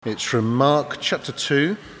It's from Mark chapter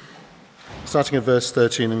 2, starting at verse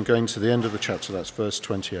 13 and going to the end of the chapter, that's verse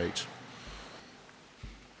 28.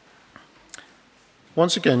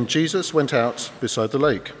 Once again, Jesus went out beside the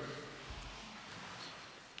lake.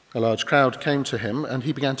 A large crowd came to him, and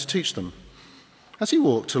he began to teach them. As he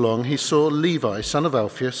walked along, he saw Levi, son of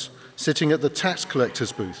Alphaeus, sitting at the tax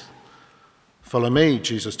collector's booth. "Follow me,"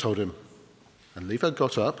 Jesus told him. And Levi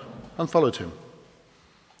got up and followed him.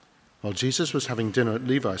 While Jesus was having dinner at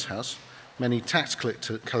Levi's house, many tax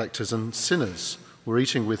collectors and sinners were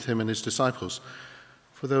eating with him and his disciples,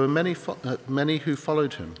 for there were many who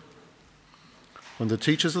followed him. When the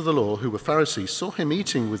teachers of the law, who were Pharisees, saw him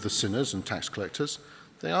eating with the sinners and tax collectors,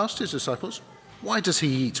 they asked his disciples, "Why does he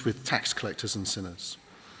eat with tax collectors and sinners?"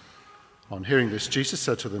 On hearing this, Jesus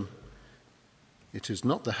said to them, "It is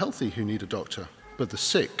not the healthy who need a doctor, but the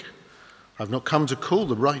sick. I have not come to call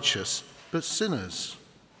the righteous, but sinners."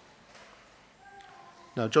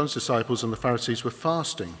 Now John's disciples and the Pharisees were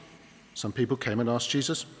fasting. Some people came and asked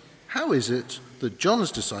Jesus, "How is it that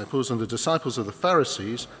John's disciples and the disciples of the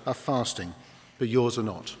Pharisees are fasting, but yours are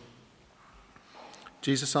not?"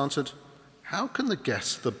 Jesus answered, "How can the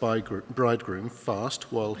guests of the bridegroom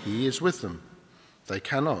fast while he is with them? They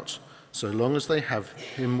cannot, so long as they have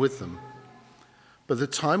him with them. But the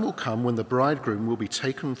time will come when the bridegroom will be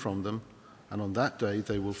taken from them, and on that day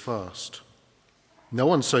they will fast. No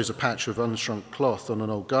one sews a patch of unshrunk cloth on an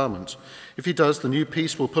old garment. If he does, the new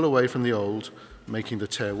piece will pull away from the old, making the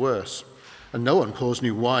tear worse. And no one pours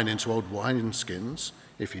new wine into old wineskins.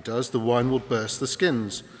 If he does, the wine will burst the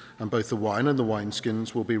skins, and both the wine and the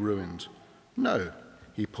wineskins will be ruined. No,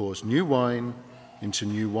 he pours new wine into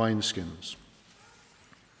new wineskins."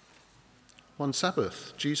 One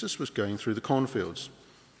Sabbath, Jesus was going through the cornfields,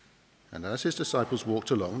 and as his disciples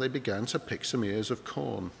walked along, they began to pick some ears of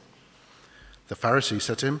corn. The Pharisees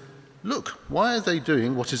said to him, "Look, why are they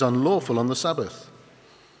doing what is unlawful on the Sabbath?"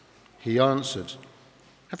 He answered,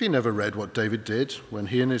 "Have you never read what David did when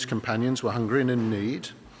he and his companions were hungry and in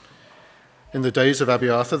need? In the days of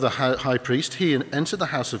Abiathar, the high priest, he entered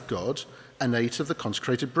the house of God and ate of the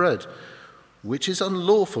consecrated bread, which is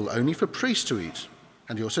unlawful only for priests to eat,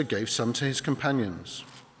 and he also gave some to his companions."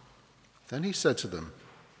 Then he said to them,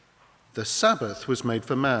 "The Sabbath was made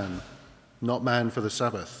for man, not man for the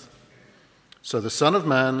Sabbath. So the Son of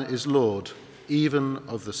Man is Lord, even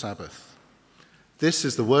of the Sabbath." This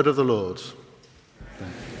is the word of the Lord.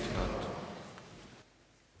 Thank you to God.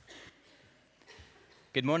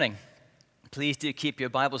 Good morning. Please do keep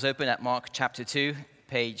your Bibles open at Mark chapter 2,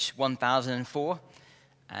 page 1004,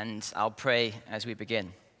 and I'll pray as we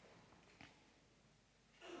begin.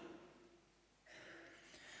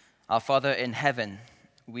 Our Father in heaven,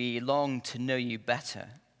 we long to know you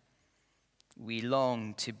better. We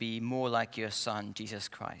long to be more like your Son, Jesus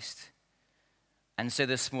Christ. And so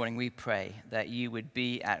this morning we pray that you would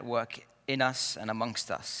be at work in us and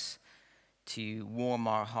amongst us to warm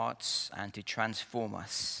our hearts and to transform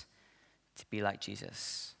us to be like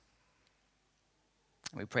Jesus.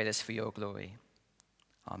 We pray this for your glory.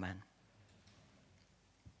 Amen.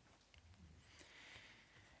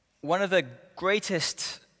 One of the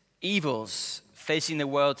greatest evils facing the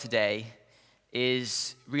world today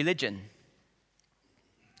is religion.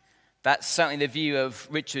 That's certainly the view of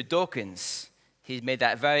Richard Dawkins. He's made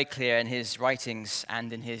that very clear in his writings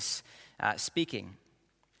and in his speaking.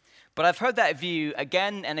 But I've heard that view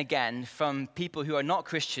again and again from people who are not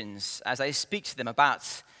Christians as I speak to them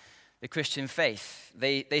about the Christian faith.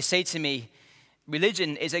 They say to me,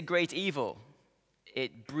 religion is a great evil.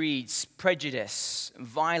 It breeds prejudice,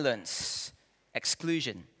 violence,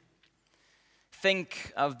 exclusion.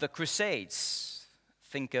 Think of the Crusades.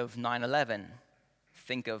 Think of 9/11.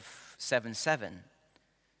 Think of 7/7.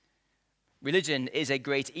 Religion is a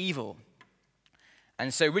great evil.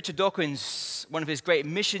 And so Richard Dawkins, one of his great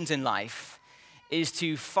missions in life, is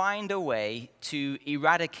to find a way to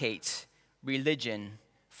eradicate religion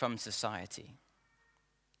from society.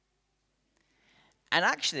 And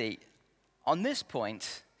actually, on this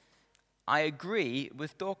point, I agree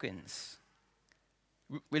with Dawkins.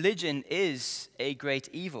 Religion is a great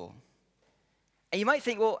evil. And you might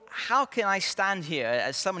think, well, how can I stand here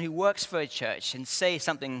as someone who works for a church and say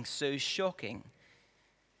something so shocking?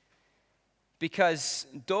 Because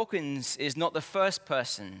Dawkins is not the first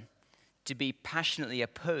person to be passionately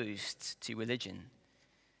opposed to religion.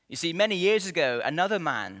 You see, many years ago, another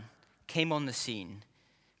man came on the scene,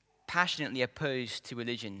 passionately opposed to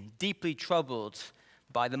religion, deeply troubled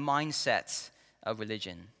by the mindset of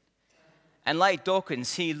religion. And like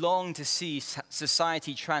Dawkins, he longed to see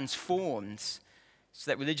society transformed so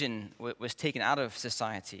that religion was taken out of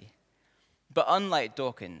society. But unlike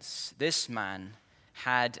Dawkins, this man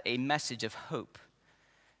had a message of hope,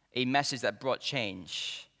 a message that brought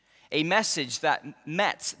change, a message that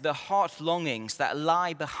met the heart longings that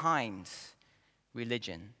lie behind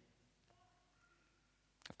religion.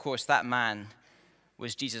 Of course, that man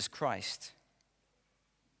was Jesus Christ.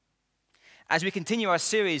 As we continue our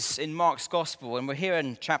series in Mark's Gospel, and we're here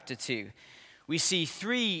in chapter 2, we see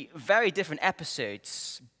 3 very different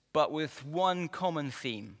episodes, but with one common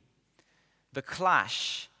theme: the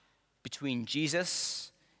clash between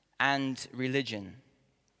Jesus and religion.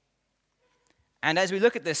 And as we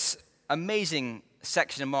look at this amazing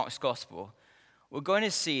section of Mark's Gospel, we're going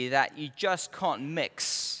to see that you just can't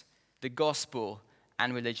mix the gospel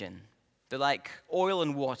and religion. They're like oil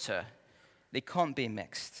and water. They can't be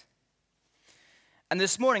mixed. And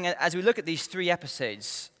this morning, as we look at these 3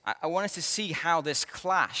 episodes, I want us to see how this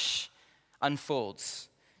clash unfolds,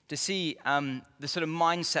 to see the sort of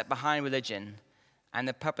mindset behind religion and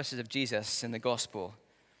the purposes of Jesus in the gospel.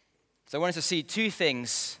 So I want us to see 2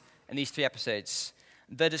 things in these 3 episodes: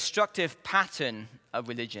 the destructive pattern of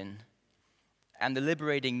religion and the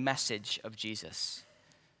liberating message of Jesus.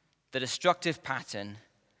 The destructive pattern,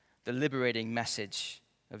 the liberating message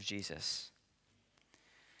of Jesus.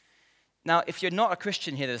 Now, if you're not a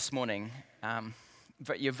Christian here this morning,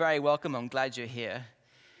 you're very welcome. I'm glad you're here.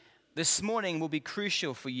 This morning will be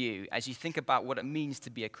crucial for you as you think about what it means to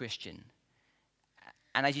be a Christian,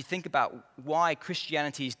 and as you think about why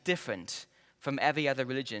Christianity is different from every other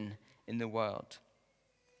religion in the world.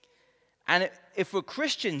 And if we're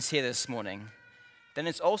Christians here this morning, then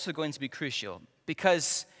it's also going to be crucial,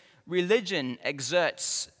 because religion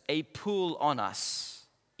exerts a pull on us.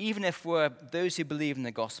 Even if we're those who believe in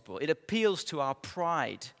the gospel, it appeals to our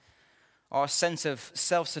pride, our sense of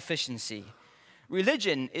self-sufficiency.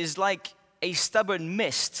 Religion is like a stubborn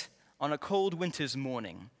mist on a cold winter's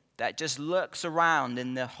morning that just lurks around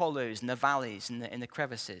in the hollows and the valleys and in the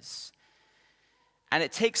crevices. And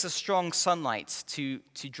it takes a strong sunlight to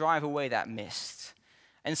drive away that mist.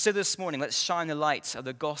 And so this morning, let's shine the light of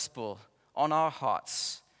the gospel on our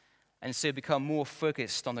hearts, and so become more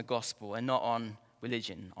focused on the gospel and not on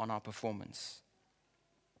religion, on our performance.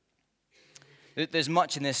 There's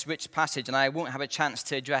much in this rich passage, and I won't have a chance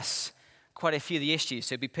to address quite a few of the issues,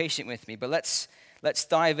 so be patient with me. But let's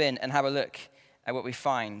dive in and have a look at what we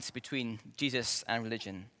find between Jesus and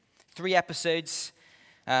religion. 3 episodes,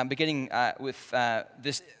 beginning with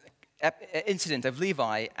this incident of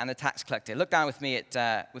Levi and the tax collector. Look down with me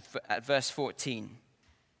at verse 14.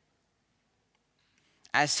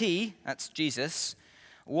 As he, that's Jesus,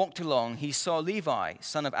 walked along, he saw Levi,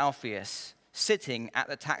 son of Alphaeus, sitting at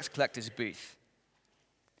the tax collector's booth.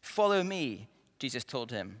 "Follow me," Jesus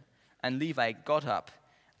told him, and Levi got up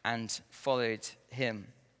and followed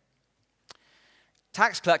him.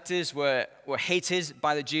 Tax collectors were hated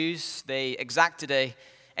by the Jews. They exacted a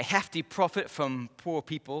hefty profit from poor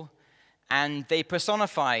people, and they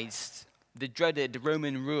personified the dreaded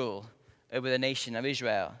Roman rule over the nation of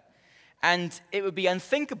Israel. And it would be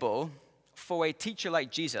unthinkable for a teacher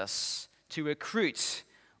like Jesus to recruit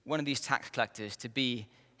one of these tax collectors to be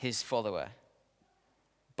his follower.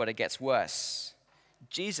 But it gets worse.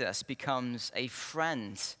 Jesus becomes a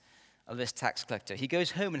friend of this tax collector. He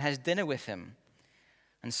goes home and has dinner with him.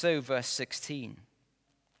 And so, verse 16.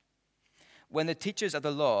 When the teachers of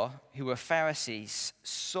the law, who were Pharisees,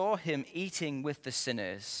 saw him eating with the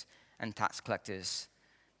sinners and tax collectors,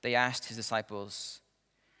 they asked his disciples,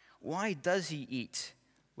 "Why does he eat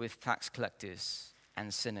with tax collectors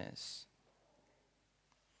and sinners?"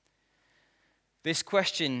 This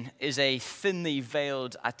question is a thinly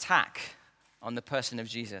veiled attack on the person of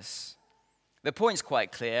Jesus. The point's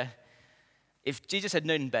quite clear. If Jesus had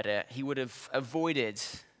known better, he would have avoided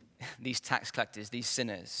these tax collectors, these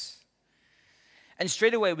sinners. And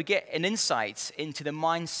straight away, we get an insight into the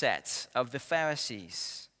mindset of the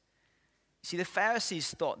Pharisees. See, the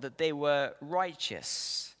Pharisees thought that they were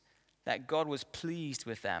righteous, that God was pleased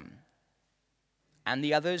with them. And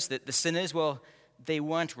the others, the sinners, well, they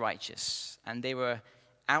weren't righteous, and they were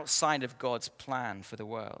outside of God's plan for the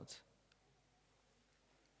world.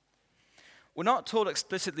 We're not told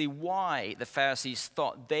explicitly why the Pharisees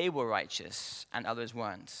thought they were righteous and others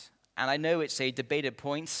weren't. And I know it's a debated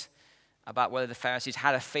point about whether the Pharisees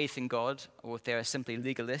had a faith in God or if they were simply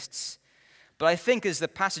legalists. But I think as the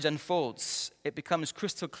passage unfolds, it becomes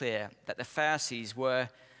crystal clear that the Pharisees were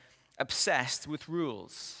obsessed with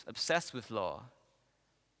rules, obsessed with law.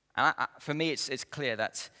 And for me, it's clear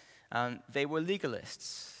that they were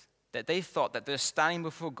legalists, that they thought that their standing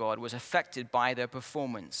before God was affected by their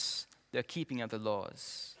performance, their keeping of the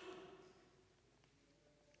laws.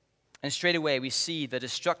 And straight away, we see the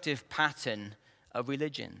destructive pattern of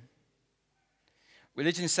religion.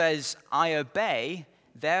 Religion says, I obey,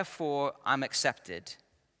 therefore I'm accepted.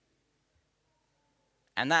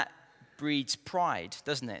 And that breeds pride,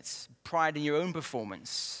 doesn't it? Pride in your own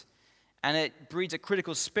performance. And it breeds a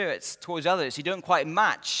critical spirit towards others who don't quite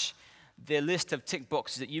match the list of tick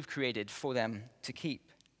boxes that you've created for them to keep.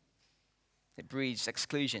 It breeds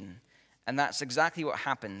exclusion. And that's exactly what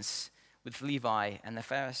happens with Levi and the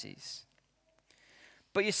Pharisees.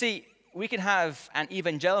 But you see, we can have an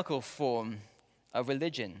evangelical form of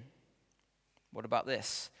religion. What about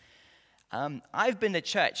this? I've been to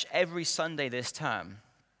church every Sunday this term,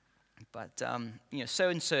 but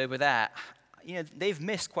so-and-so over there, they've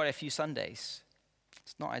missed quite a few Sundays.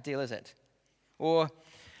 It's not ideal, is it? Or,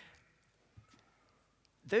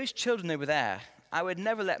 those children over there, I would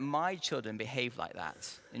never let my children behave like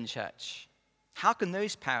that in church. How can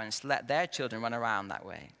those parents let their children run around that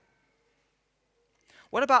way?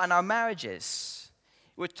 What about in our marriages?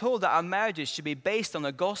 We're told that our marriages should be based on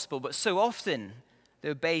the gospel, but so often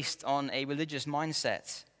they're based on a religious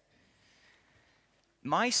mindset.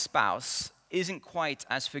 My spouse isn't quite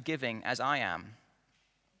as forgiving as I am.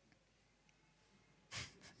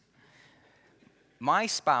 My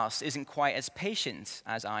spouse isn't quite as patient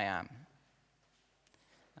as I am.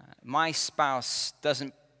 My spouse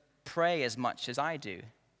doesn't pray as much as I do.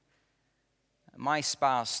 My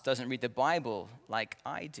spouse doesn't read the Bible like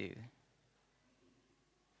I do.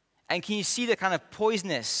 And can you see the kind of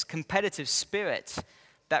poisonous, competitive spirit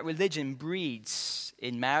that religion breeds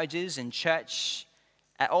in marriages, in church,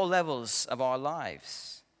 at all levels of our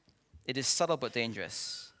lives? It is subtle but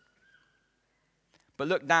dangerous. But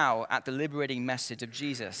look now at the liberating message of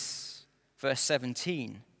Jesus. Verse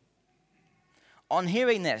 17. On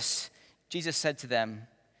hearing this, Jesus said to them,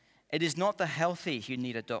 "It is not the healthy who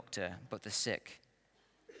need a doctor, but the sick.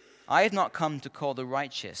 I have not come to call the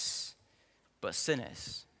righteous, but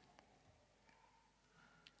sinners."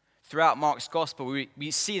 Throughout Mark's gospel,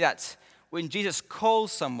 we see that when Jesus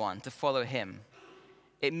calls someone to follow him,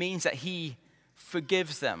 it means that he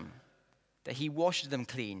forgives them, that he washes them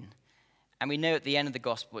clean. And we know at the end of the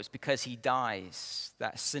gospel, it's because he dies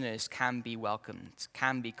that sinners can be welcomed,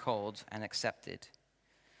 can be called and accepted.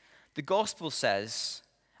 The gospel says,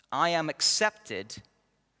 I am accepted,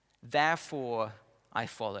 therefore I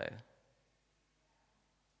follow.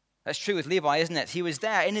 That's true with Levi, isn't it? He was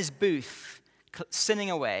there in his booth, sinning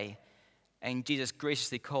away, and Jesus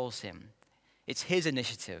graciously calls him. It's his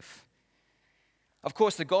initiative. Of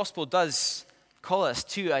course, the gospel does call us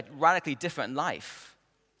to a radically different life.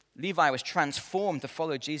 Levi was transformed to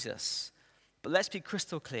follow Jesus. But let's be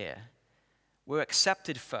crystal clear. We're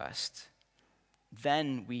accepted first.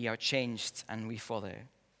 Then we are changed and we follow.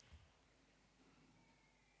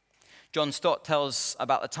 John Stott tells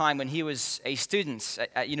about the time when he was a student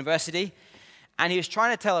at university, and he was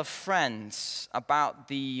trying to tell a friend about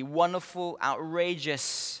the wonderful,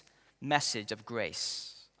 outrageous message of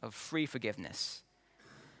grace, of free forgiveness.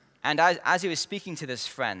 And as he was speaking to this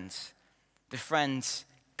friend, the friend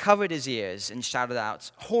covered his ears and shouted out,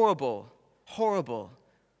 "Horrible, horrible,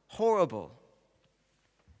 horrible."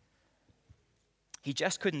 He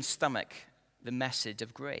just couldn't stomach the message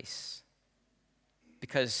of grace,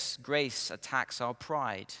 because grace attacks our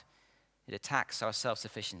pride. It attacks our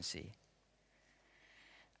self-sufficiency.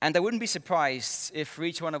 And I wouldn't be surprised if for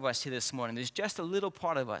each one of us here this morning, there's just a little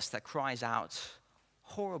part of us that cries out,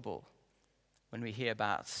 "Horrible," when we hear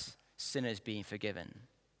about sinners being forgiven.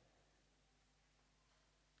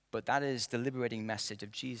 But that is the liberating message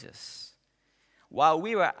of Jesus. While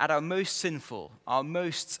we were at our most sinful,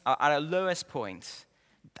 at our lowest point,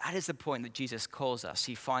 that is the point that Jesus calls us.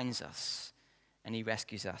 He finds us, and he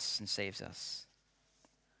rescues us and saves us.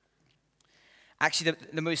 Actually,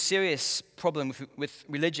 the most serious problem with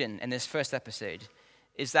religion in this first episode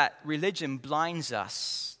is that religion blinds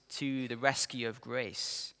us to the rescue of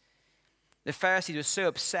grace. The Pharisees were so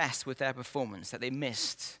obsessed with their performance that they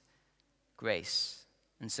missed grace,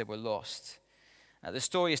 and so were lost. The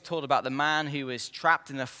story is told about the man who was trapped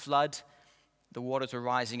in a flood. The waters were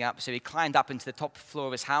rising up, so he climbed up into the top floor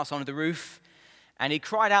of his house, onto the roof, and he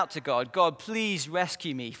cried out to God, "God, please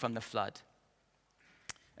rescue me from the flood."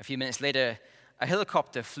 A few minutes later, a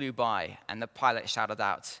helicopter flew by, and the pilot shouted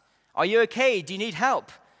out, "Are you okay? Do you need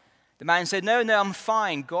help?" The man said, No, I'm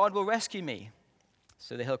fine. God will rescue me."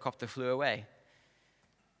 So the helicopter flew away.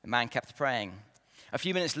 The man kept praying. A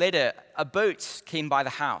few minutes later, a boat came by the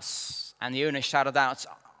house, and the owner shouted out,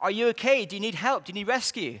 "Are you okay? Do you need help? Do you need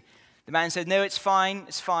rescue?" The man said, "No, it's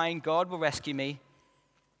fine. God will rescue me."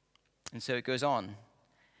 And so it goes on.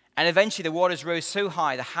 And eventually the waters rose so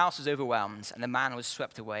high, the house was overwhelmed, and the man was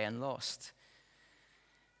swept away and lost.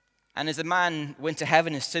 And as the man went to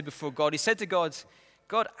heaven and stood before God, he said to God,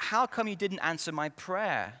 God, how come you didn't answer my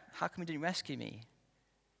prayer? How come you didn't rescue me?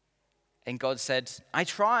 And God said, I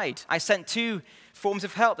tried. I sent 2 forms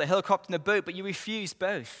of help, the helicopter and the boat, but you refused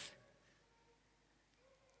both.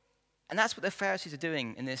 And that's what the Pharisees are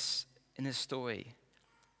doing in this story.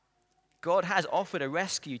 God has offered a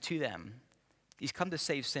rescue to them. He's come to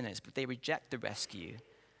save sinners, but they reject the rescue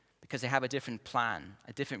because they have a different plan,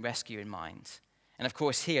 a different rescue in mind. And of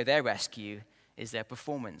course, here, their rescue is their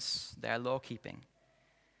performance, their law-keeping.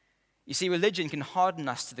 You see, religion can harden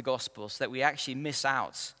us to the gospel so that we actually miss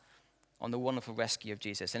out on the wonderful rescue of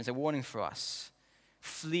Jesus. And it's a warning for us.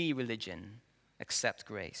 Flee religion, accept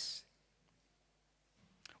grace.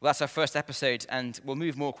 Well, that's our first episode, and we'll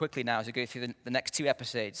move more quickly now as we go through the next 2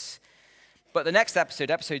 episodes. But the next episode,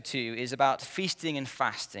 episode 2, is about feasting and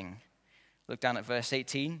fasting. Look down at verse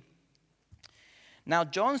 18. Now,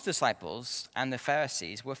 John's disciples and the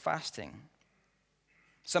Pharisees were fasting.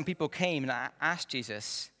 Some people came and asked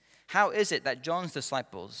Jesus, how is it that John's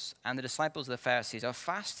disciples and the disciples of the Pharisees are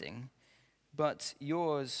fasting, but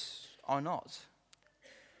yours are not?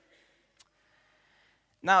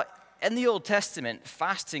 Now, in the Old Testament,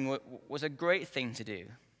 fasting was a great thing to do.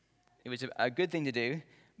 It was a good thing to do,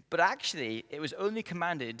 but actually, it was only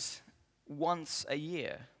commanded once a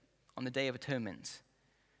year on the Day of Atonement.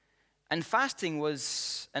 And fasting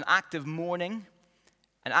was an act of mourning,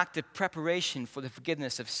 an act of preparation for the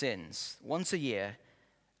forgiveness of sins, once a year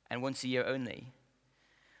and once a year only.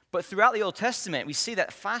 But throughout the Old Testament, we see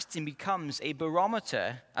that fasting becomes a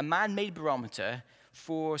barometer, a man-made barometer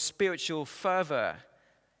for spiritual fervor.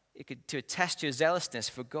 It could to test your zealousness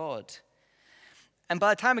for God. And by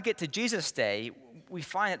the time we get to Jesus' day, we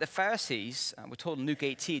find that the Pharisees, we're told in Luke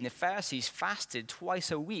 18, the Pharisees fasted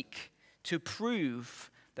twice a week to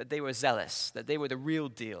prove that they were zealous, that they were the real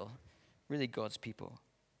deal, really God's people.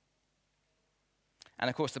 And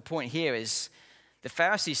of course, the point here is the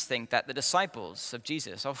Pharisees think that the disciples of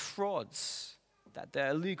Jesus are frauds, that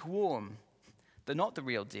they're lukewarm, they're not the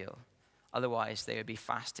real deal. Otherwise, they would be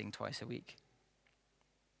fasting twice a week.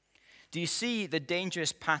 Do you see the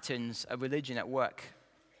dangerous patterns of religion at work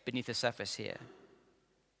beneath the surface here?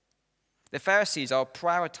 The Pharisees are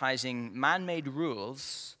prioritizing man-made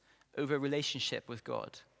rules over relationship with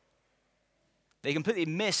God. They completely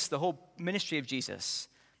miss the whole ministry of Jesus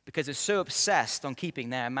because they're so obsessed on keeping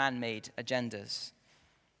their man-made agendas.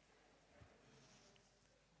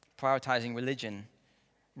 Prioritizing religion,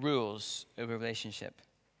 rules over relationship.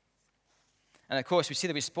 And of course, we see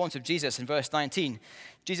the response of Jesus in verse 19.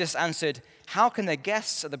 Jesus answered, how can the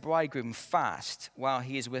guests of the bridegroom fast while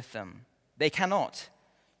he is with them? They cannot,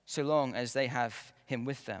 so long as they have him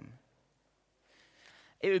with them.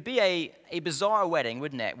 It would be a bizarre wedding,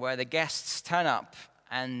 wouldn't it, where the guests turn up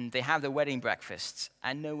and they have their wedding breakfast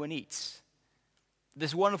and no one eats.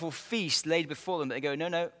 This wonderful feast laid before them, but they go,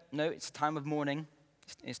 no, it's a time of mourning.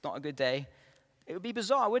 It's not a good day. It would be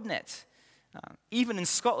bizarre, wouldn't it? Even in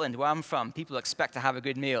Scotland, where I'm from, people expect to have a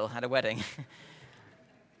good meal at a wedding.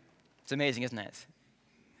 It's amazing, isn't it?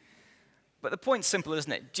 But the point's simple,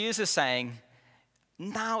 isn't it? Jesus is saying,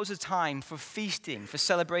 now is the time for feasting, for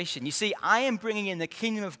celebration. You see, I am bringing in the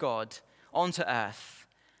kingdom of God onto earth.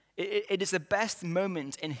 It is the best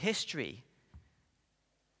moment in history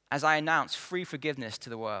as I announce free forgiveness to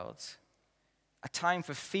the world. A time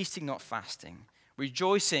for feasting, not fasting.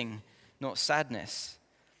 Rejoicing, not sadness.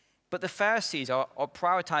 But the Pharisees are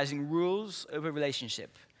prioritizing rules over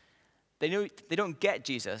relationship. They don't get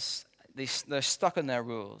Jesus. They're stuck on their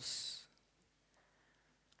rules.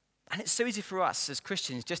 And it's so easy for us as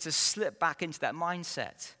Christians just to slip back into that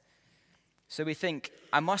mindset. So we think,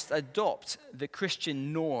 I must adopt the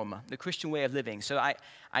Christian norm, the Christian way of living. So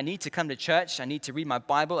I need to come to church, I need to read my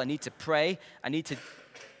Bible, I need to pray, I need to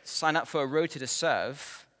sign up for a rota to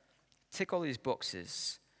serve. Tick all these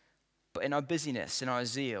boxes. But in our busyness, in our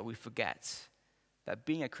zeal, we forget that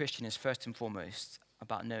being a Christian is first and foremost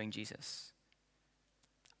about knowing Jesus,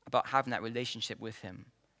 about having that relationship with him,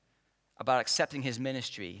 about accepting his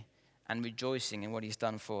ministry and rejoicing in what he's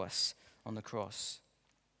done for us on the cross.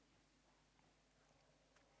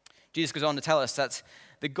 Jesus goes on to tell us that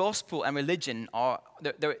the gospel and religion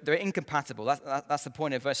they're incompatible. That's the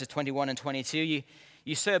point of verses 21 and 22.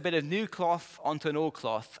 You sew a bit of new cloth onto an old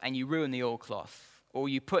cloth and you ruin the old cloth. Or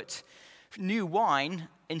you put new wine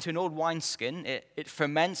into an old wineskin. It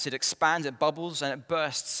ferments, it expands, it bubbles, and it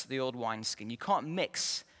bursts the old wineskin. You can't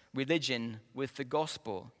mix religion with the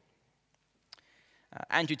gospel.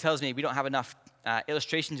 Andrew tells me we don't have enough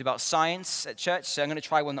illustrations about science at church, so I'm going to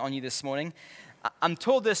try one on you this morning. I'm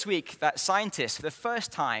told this week that scientists, for the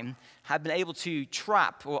first time, have been able to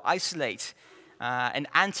trap or isolate an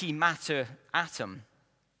antimatter atom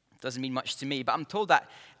Doesn't mean much to me, but I'm told that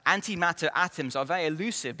antimatter atoms are very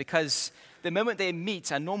elusive because the moment they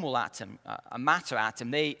meet a normal atom, a matter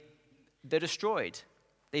atom, they're destroyed.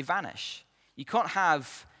 They vanish. You can't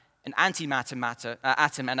have an antimatter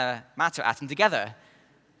atom and a matter atom together.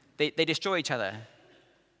 They destroy each other.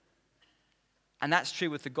 And that's true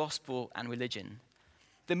with the gospel and religion.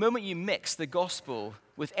 The moment you mix the gospel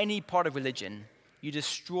with any part of religion, you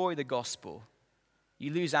destroy the gospel.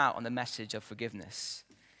 You lose out on the message of forgiveness.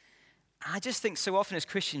 I just think so often as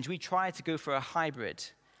Christians, we try to go for a hybrid.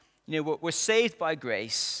 You know, we're saved by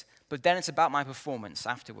grace, but then it's about my performance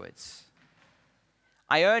afterwards.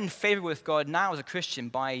 I earn favor with God now as a Christian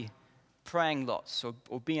by praying lots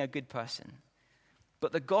or being a good person.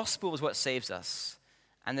 But the gospel is what saves us,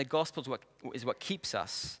 and the gospel is what keeps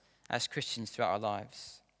us as Christians throughout our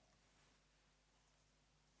lives.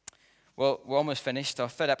 Well, we're almost finished. Our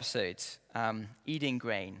third episode, eating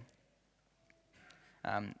grain.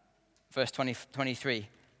 Verse 23.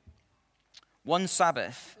 One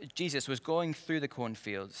Sabbath, Jesus was going through the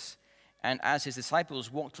cornfields, and as his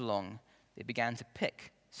disciples walked along, they began to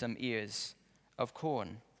pick some ears of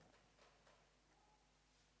corn.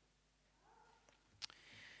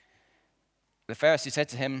 The Pharisee said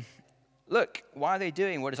to him, "Look, why are they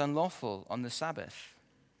doing what is unlawful on the Sabbath?"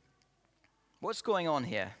 What's going on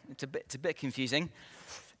here? It's a bit confusing.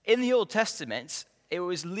 In the Old Testament, it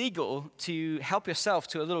was legal to help yourself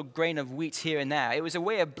to a little grain of wheat here and there. It was a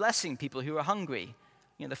way of blessing people who were hungry.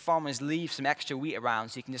 You know, the farmers leave some extra wheat around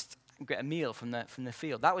so you can just get a meal from the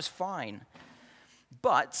field. That was fine.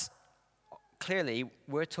 But clearly,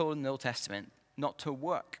 we're told in the Old Testament not to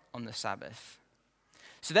work on the Sabbath.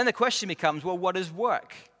 So then the question becomes, well, what is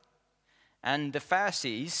work? And the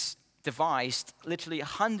Pharisees devised literally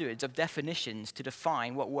hundreds of definitions to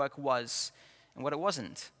define what work was and what it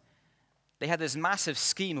wasn't. They had this massive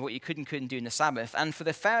scheme of what you could and couldn't do in the Sabbath. And for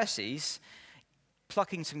the Pharisees,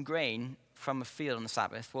 plucking some grain from a field on the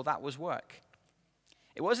Sabbath, well, that was work.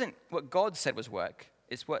 It wasn't what God said was work.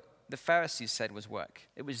 It's what the Pharisees said was work.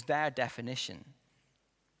 It was their definition.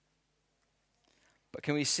 But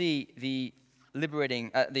can we see the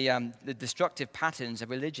the destructive patterns of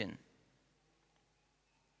religion?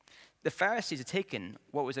 The Pharisees had taken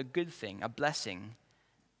what was a good thing, a blessing,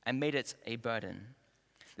 and made it a burden.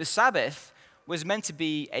 The Sabbath was meant to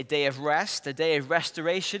be a day of rest, a day of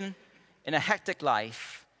restoration in a hectic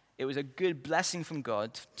life. It was a good blessing from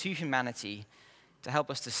God to humanity to help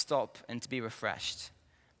us to stop and to be refreshed.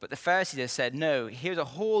 But the Pharisees had said, no, here's a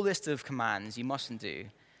whole list of commands you mustn't do.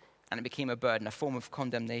 And it became a burden, a form of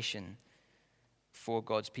condemnation for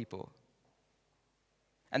God's people.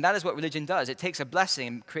 And that is what religion does. It takes a blessing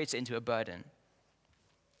and creates it into a burden.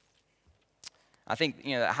 I think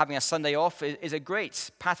having a Sunday off is a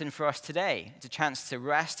great pattern for us today. It's a chance to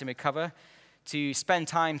rest and recover, to spend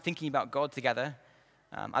time thinking about God together.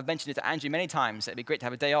 I've mentioned it to Andrew many times. It'd be great to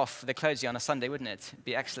have a day off for the clergy on a Sunday, wouldn't it? It'd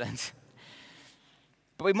be excellent.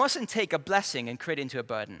 But we mustn't take a blessing and create it into a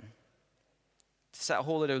burden. To set a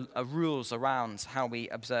whole lot of rules around how we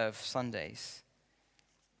observe Sundays.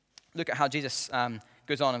 Look at how Jesus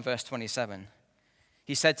goes on in verse 27.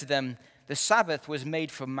 He said to them, "The Sabbath was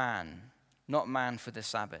made for man, not man for the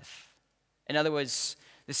Sabbath." In other words,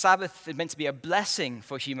 the Sabbath is meant to be a blessing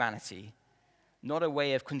for humanity, not a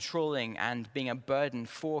way of controlling and being a burden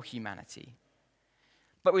for humanity.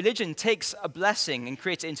 But religion takes a blessing and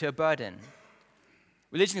creates it into a burden.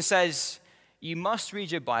 Religion says, you must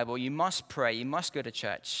read your Bible, you must pray, you must go to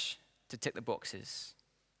church to tick the boxes.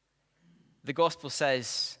 The gospel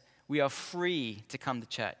says we are free to come to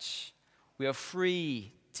church. We are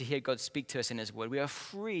free to hear God speak to us in his word. We are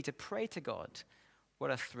free to pray to God.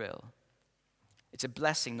 What a thrill. It's a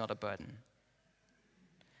blessing, not a burden.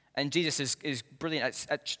 And Jesus is brilliant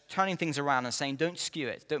at turning things around and saying, don't skew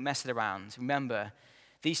it, don't mess it around. Remember,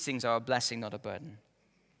 these things are a blessing, not a burden.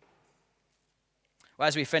 Well,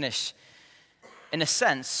 as we finish, in a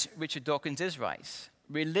sense, Richard Dawkins is right.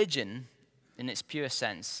 Religion, in its pure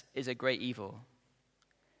sense, is a great evil.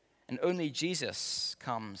 And only Jesus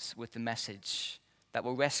comes with the message that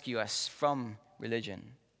will rescue us from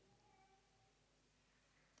religion.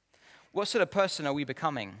 What sort of person are we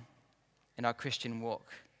becoming in our Christian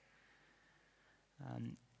walk?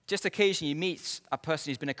 Just occasionally you meet a person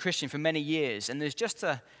who's been a Christian for many years, and there's just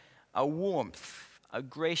a warmth, a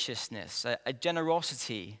graciousness, a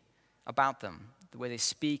generosity about them, the way they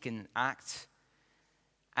speak and act.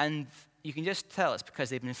 And you can just tell it's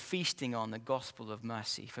because they've been feasting on the gospel of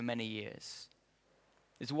mercy for many years.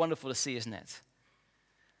 It's wonderful to see, isn't it?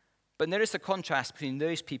 But notice the contrast between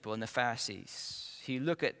those people and the Pharisees who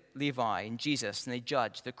look at Levi and Jesus and they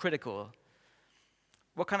judge, they're critical.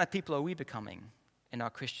 What kind of people are we becoming in our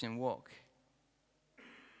Christian walk?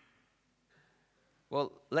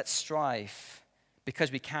 Well, let's strive,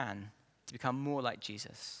 because we can, to become more like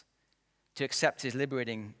Jesus, to accept his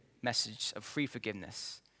liberating message of free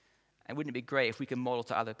forgiveness. And wouldn't it be great if we could model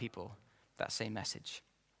to other people that same message?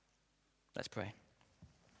 Let's pray.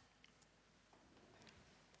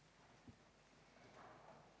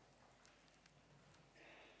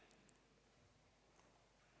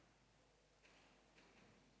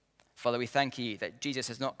 Father, we thank you that Jesus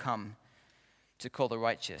has not come to call the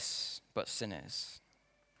righteous, but sinners.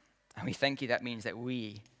 And we thank you that means that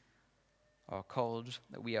we are called,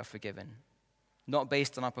 that we are forgiven, not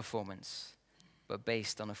based on our performance, but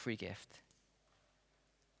based on a free gift.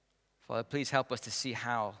 Father, please help us to see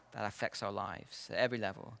how that affects our lives at every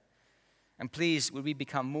level. And please, would we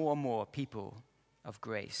become more and more people of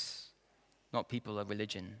grace, not people of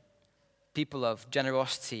religion, people of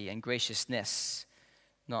generosity and graciousness,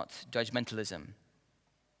 not judgmentalism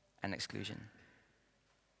and exclusion.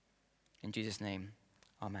 In Jesus' name,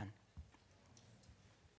 amen.